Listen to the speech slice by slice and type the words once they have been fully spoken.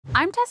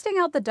I'm testing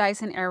out the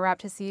Dyson Airwrap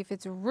to see if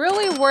it's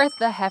really worth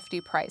the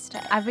hefty price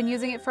tag. I've been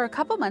using it for a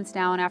couple months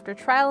now, and after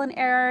trial and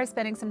error,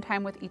 spending some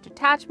time with each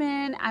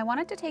attachment, I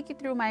wanted to take you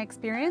through my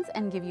experience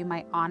and give you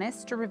my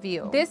honest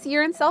review. This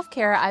year in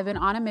self-care, I've been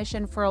on a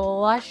mission for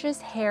luscious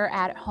hair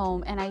at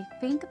home, and I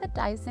think the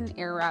Dyson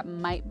Airwrap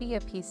might be a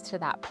piece to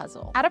that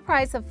puzzle. At a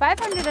price of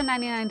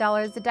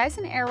 $599, the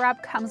Dyson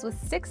Airwrap comes with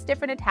 6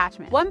 different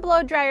attachments: 1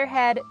 blow dryer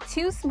head,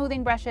 2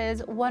 smoothing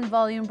brushes, 1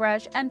 volume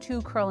brush, and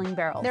 2 curling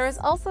barrels. There is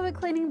also a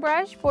cleaning brush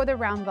for the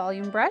round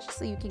volume brush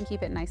so you can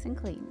keep it nice and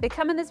clean. They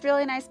come in this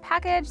really nice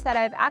package that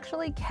I've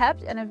actually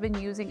kept and have been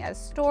using as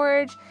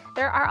storage.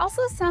 There are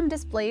also some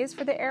displays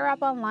for the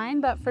Airwrap online,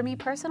 but for me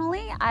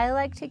personally, I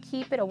like to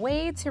keep it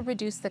away to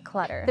reduce the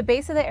clutter. The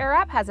base of the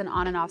Airwrap has an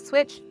on and off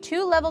switch,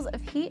 2 levels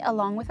of heat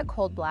along with a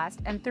cold blast,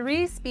 and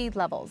 3 speed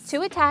levels.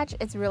 To attach,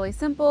 it's really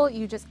simple.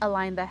 You just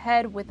align the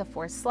head with the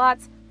 4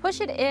 slots, push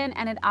it in,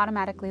 and it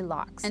automatically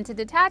locks. And to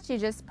detach, you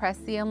just press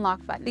the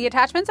unlock button. The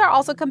attachments are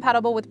also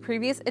compatible with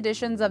previous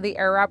editions of the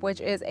Airwrap,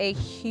 which is a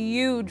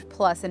huge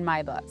plus in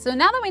my book. So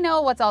now that we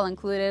know what's all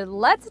included,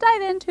 let's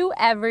dive into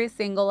every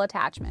single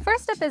attachment.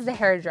 First up is the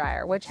hair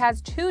dryer, which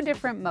has 2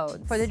 different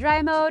modes. For the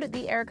dry mode,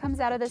 the air comes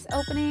out of this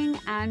opening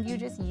and you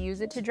just use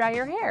it to dry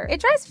your hair.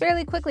 It dries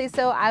fairly quickly,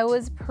 so I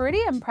was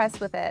pretty impressed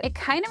with it. It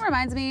kind of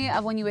reminds me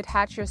of when you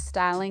attach your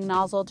styling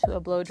nozzle to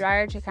a blow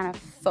dryer to kind of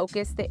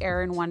focus the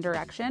air in one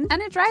direction,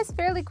 and it dries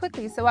fairly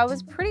quickly, so I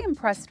was pretty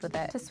impressed with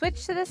it. To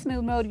switch to the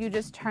smooth mode, you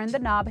just turn the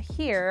knob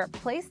here,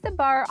 place the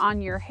bar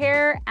on your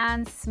hair,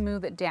 and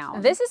smooth it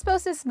down. This is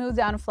supposed to smooth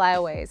down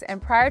flyaways,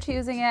 and prior to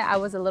using it, I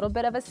was a little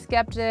bit of a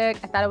skeptic.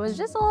 I thought it was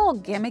just a little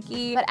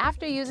gimmicky, but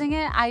after using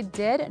it, I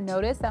did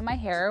notice that my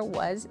hair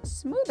was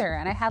smoother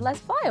and I had less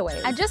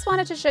flyaways. I just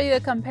wanted to show you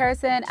a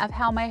comparison of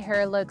how my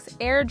hair looks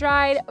air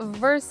dried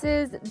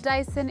versus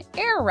Dyson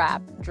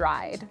Airwrap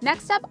dried.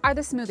 Next up are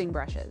the smoothing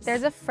brushes.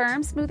 There's a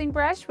firm smoothing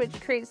brush which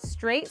creates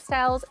straight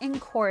styles in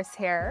coarse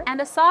hair,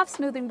 and a soft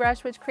smoothing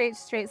brush which creates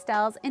straight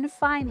styles in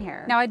fine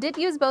hair. Now I did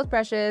use both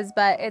brushes,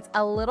 but it's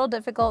a little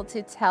difficult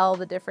to tell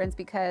the difference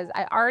because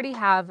I already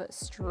have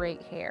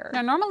straight hair.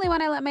 Now normally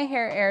when I let my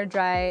hair air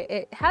dry,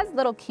 it has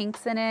little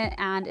kinks in it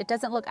and it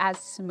doesn't look as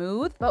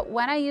smooth, but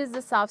when I use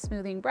the soft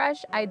smoothing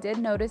brush, I did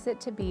notice it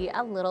to be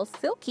a little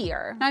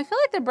silkier. Now I feel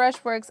like the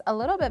brush works a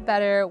little bit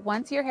better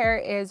once your hair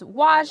is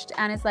washed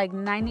and it's like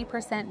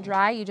 90%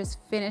 dry. You just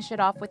finish it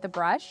off with the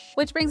brush,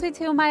 which brings me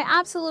to my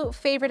absolute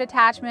favorite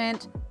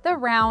attachment, the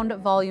round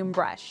volume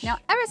brush. Now,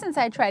 ever since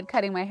I tried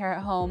cutting my hair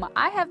at home,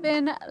 I have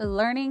been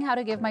learning how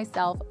to give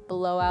myself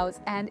blowouts,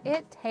 and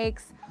it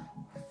takes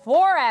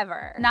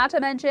forever. Not to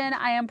mention,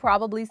 I am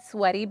probably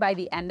sweaty by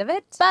the end of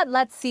it, but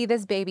let's see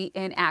this baby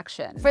in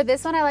action. For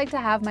this one, I like to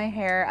have my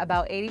hair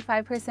about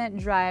 85%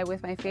 dry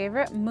with my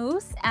favorite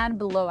mousse and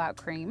blowout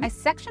cream. I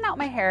section out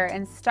my hair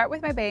and start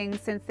with my bangs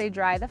since they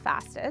dry the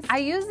fastest. I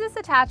use this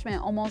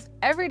attachment almost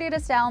every day to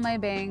style my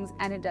bangs,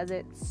 and it does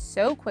it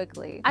so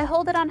quickly. I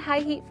hold it on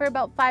high heat for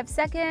about 5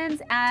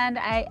 seconds, and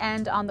I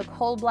end on the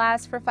cold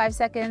blast for 5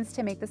 seconds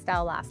to make the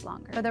style last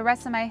longer. For the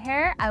rest of my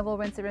hair, I will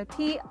rinse and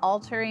repeat,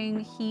 altering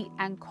heat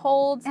and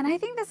cold. And I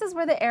think this is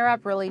where the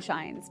Airwrap really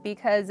shines,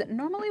 because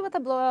normally with a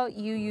blowout,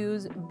 you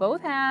use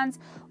both hands,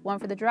 one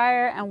for the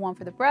dryer and one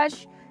for the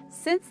brush.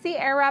 Since the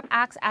Airwrap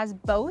acts as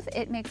both,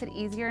 it makes it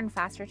easier and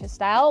faster to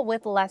style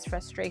with less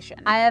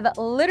frustration. I have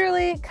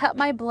literally cut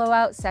my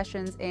blowout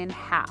sessions in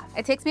half.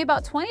 It takes me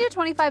about 20 to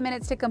 25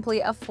 minutes to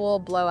complete a full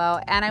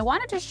blowout, and I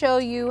wanted to show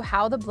you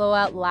how the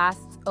blowout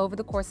lasts over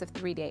the course of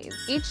 3 days.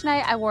 Each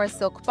night I wore a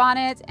silk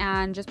bonnet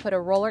and just put a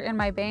roller in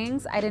my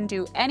bangs. I didn't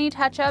do any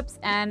touch-ups,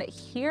 and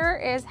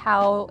here is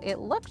how it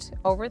looked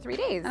over 3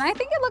 days. And I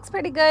think it looks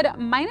pretty good,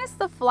 minus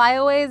the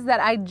flyaways that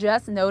I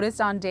just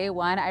noticed on day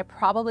 1. I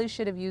probably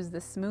should have used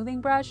the smoothing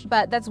brush,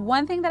 but that's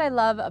one thing that I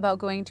love about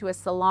going to a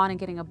salon and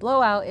getting a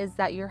blowout is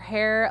that your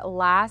hair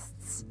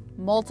lasts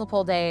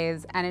multiple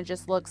days and it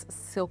just looks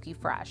silky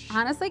fresh.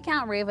 Honestly,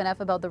 can't rave enough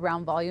about the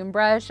round volume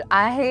brush.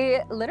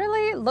 I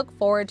literally look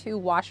forward to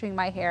washing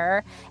my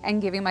hair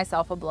and giving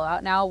myself a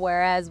blowout now,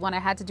 whereas when I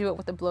had to do it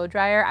with the blow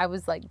dryer, I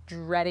was like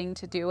dreading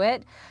to do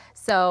it.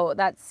 So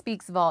that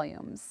speaks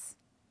volumes.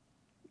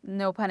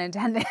 No pun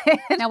intended.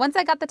 Now, once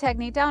I got the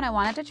technique down, I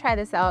wanted to try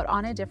this out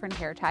on a different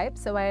hair type.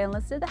 So I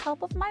enlisted the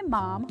help of my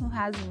mom, who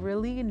has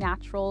really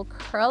natural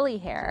curly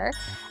hair,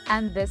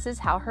 and this is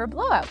how her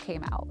blowout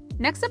came out.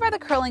 Next up are the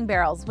curling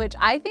barrels, which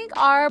I think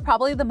are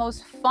probably the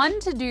most fun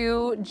to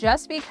do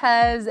just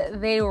because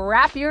they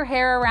wrap your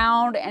hair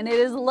around and it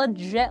is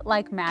legit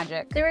like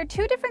magic. There are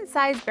 2 different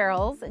size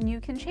barrels and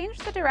you can change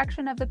the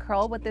direction of the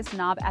curl with this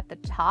knob at the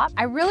top.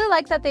 I really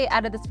like that they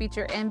added this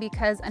feature in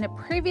because in a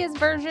previous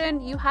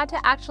version, you had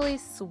to actually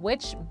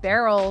switch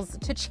barrels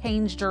to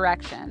change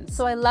direction.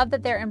 So I love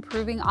that they're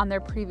improving on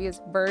their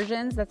previous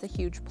versions. That's a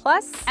huge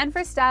plus. And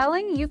for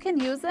styling, you can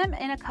use them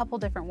in a couple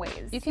different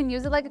ways. You can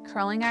use it like a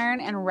curling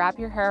iron and wrap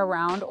your hair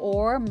around,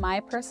 or my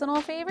personal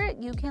favorite,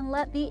 you can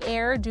let the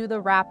air do the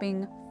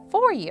wrapping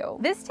for you.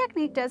 This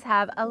technique does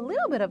have a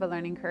little bit of a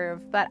learning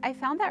curve, but I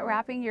found that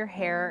wrapping your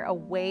hair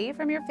away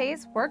from your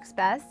face works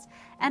best,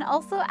 And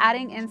also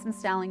adding in some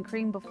styling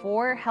cream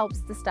before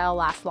helps the style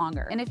last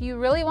longer. And if you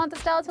really want the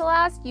style to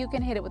last, you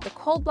can hit it with the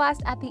cold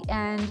blast at the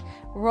end,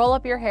 roll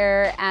up your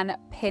hair and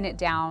pin it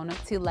down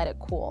to let it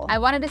cool. I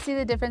wanted to see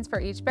the difference for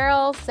each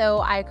barrel, so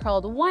I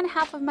curled one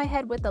half of my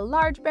head with the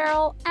large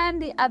barrel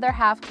and the other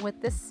half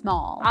with the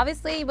small.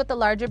 Obviously, with the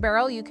larger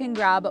barrel, you can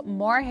grab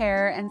more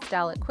hair and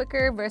style it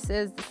quicker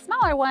versus the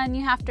smaller one,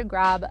 you have to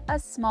grab a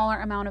smaller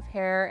amount of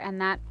hair and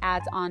that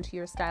adds on to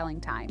your styling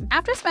time.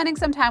 After spending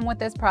some time with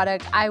this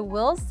product, I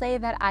will say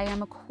that I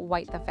am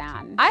quite the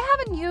fan. I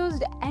haven't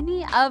used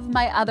any of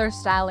my other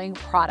styling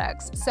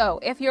products, so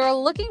if you're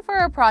looking for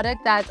a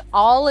product that's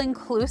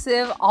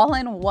all-inclusive,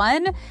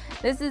 all-in-one,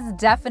 this is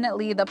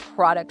definitely the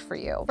product for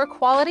you. For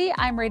quality,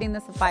 I'm rating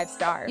this a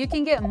 5-star. You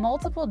can get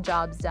multiple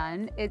jobs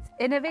done. It's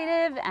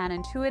innovative and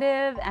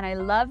intuitive, and I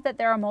love that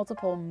there are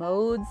multiple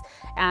modes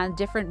and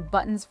different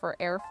buttons for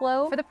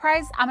airflow. For the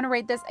price, I'm gonna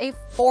rate this a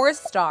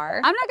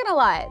 4-star. I'm not gonna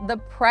lie, the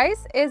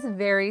price is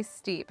very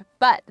steep,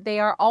 but they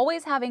are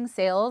always having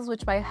sales,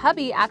 which my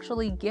hubby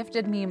actually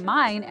gifted me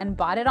mine and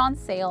bought it on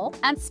sale.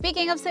 And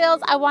speaking of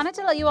sales, I wanted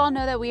to let you all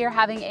know that we are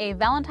having a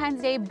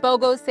Valentine's Day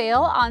BOGO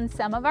sale on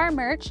some of our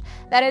merch.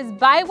 That is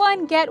buy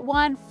one, get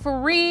one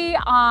free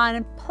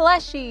on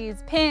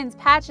plushies, pins,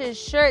 patches,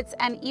 shirts,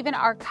 and even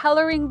our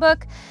coloring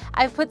book.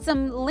 I've put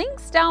some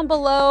links down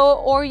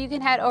below, or you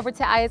can head over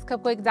to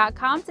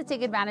iscupquake.com to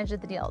take advantage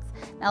of the deals.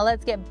 Now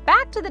let's get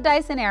back to the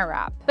Dyson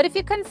Airwrap. But if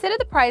you consider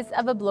the price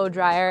of a blow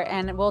dryer,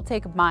 and we'll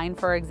take mine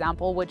for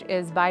example, which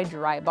is by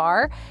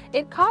Drybar,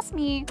 it cost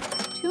me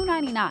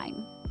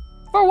 $2.99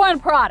 for one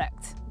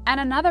product. And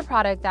another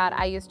product that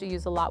I used to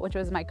use a lot, which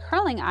was my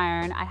curling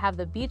iron, I have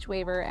the Beach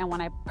Waver, and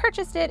when I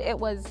purchased it, it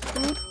was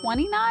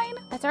 $229.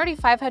 That's already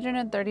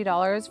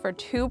 $530 for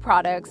 2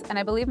 products, and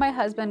I believe my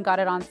husband got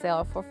it on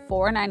sale for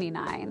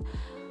 $4.99.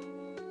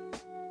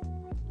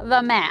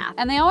 The math.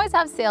 And they always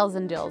have sales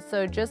and deals,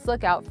 so just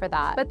look out for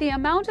that. But the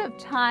amount of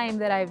time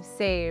that I've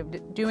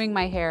saved doing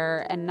my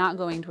hair and not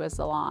going to a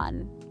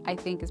salon, I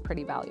think is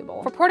pretty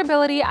valuable. For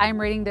portability, I'm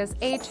rating this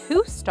a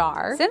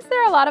 2-star. Since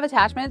there are a lot of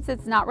attachments,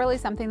 it's not really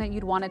something that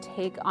you'd want to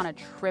take on a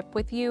trip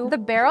with you. The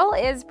barrel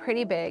is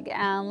pretty big,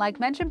 and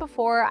like mentioned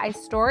before, I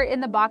store it in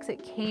the box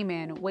it came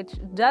in, which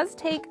does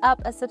take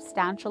up a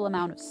substantial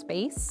amount of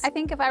space. I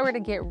think if I were to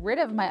get rid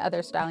of my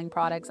other styling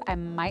products, I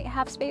might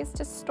have space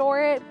to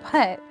store it,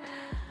 but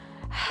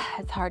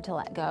it's hard to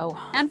let go.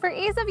 And for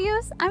ease of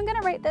use, I'm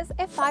gonna rate this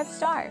a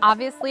 5-star.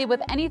 Obviously,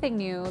 with anything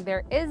new,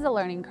 there is a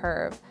learning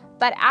curve,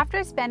 but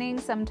after spending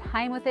some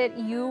time with it,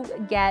 you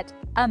get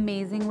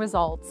amazing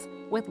results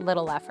with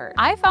little effort.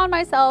 I found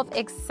myself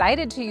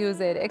excited to use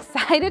it,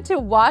 excited to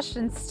wash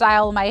and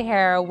style my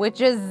hair,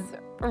 which is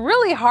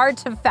really hard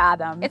to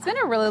fathom. It's been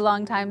a really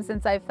long time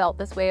since I felt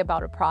this way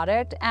about a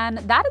product, and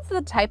that is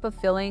the type of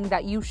feeling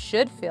that you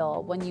should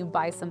feel when you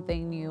buy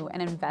something new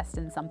and invest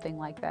in something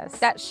like this.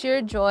 That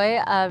sheer joy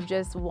of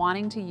just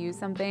wanting to use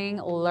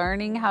something,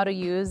 learning how to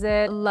use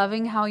it,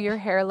 loving how your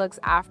hair looks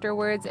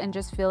afterwards, and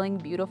just feeling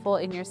beautiful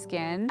in your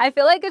skin. I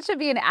feel like it should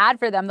be an ad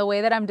for them the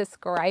way that I'm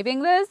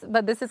describing this,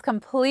 but this is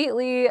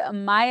completely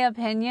my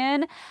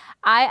opinion.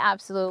 I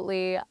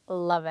absolutely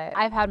love it.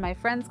 I've had my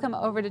friends come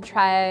over to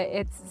try it.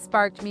 It's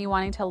sparked me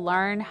wanting to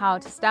learn how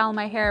to style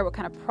my hair, what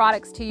kind of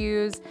products to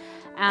use,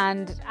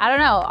 and I don't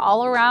know,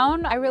 all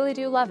around, I really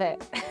do love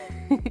it.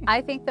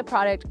 I think the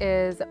product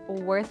is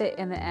worth it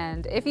in the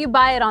end if you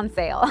buy it on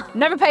sale.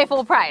 Never pay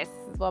full price,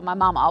 is what my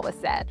mom always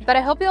said. But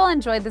I hope you all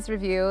enjoyed this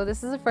review.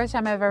 This is the first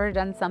time I've ever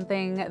done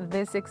something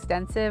this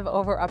extensive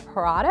over a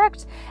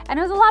product, and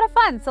it was a lot of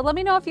fun. So let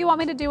me know if you want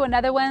me to do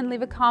another one.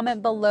 Leave a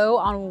comment below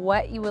on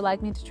what you would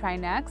like me to try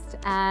next,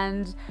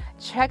 and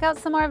check out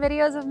some more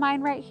videos of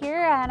mine right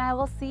here, and I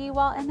will see you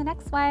all in the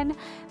next one.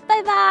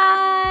 Bye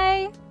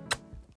bye.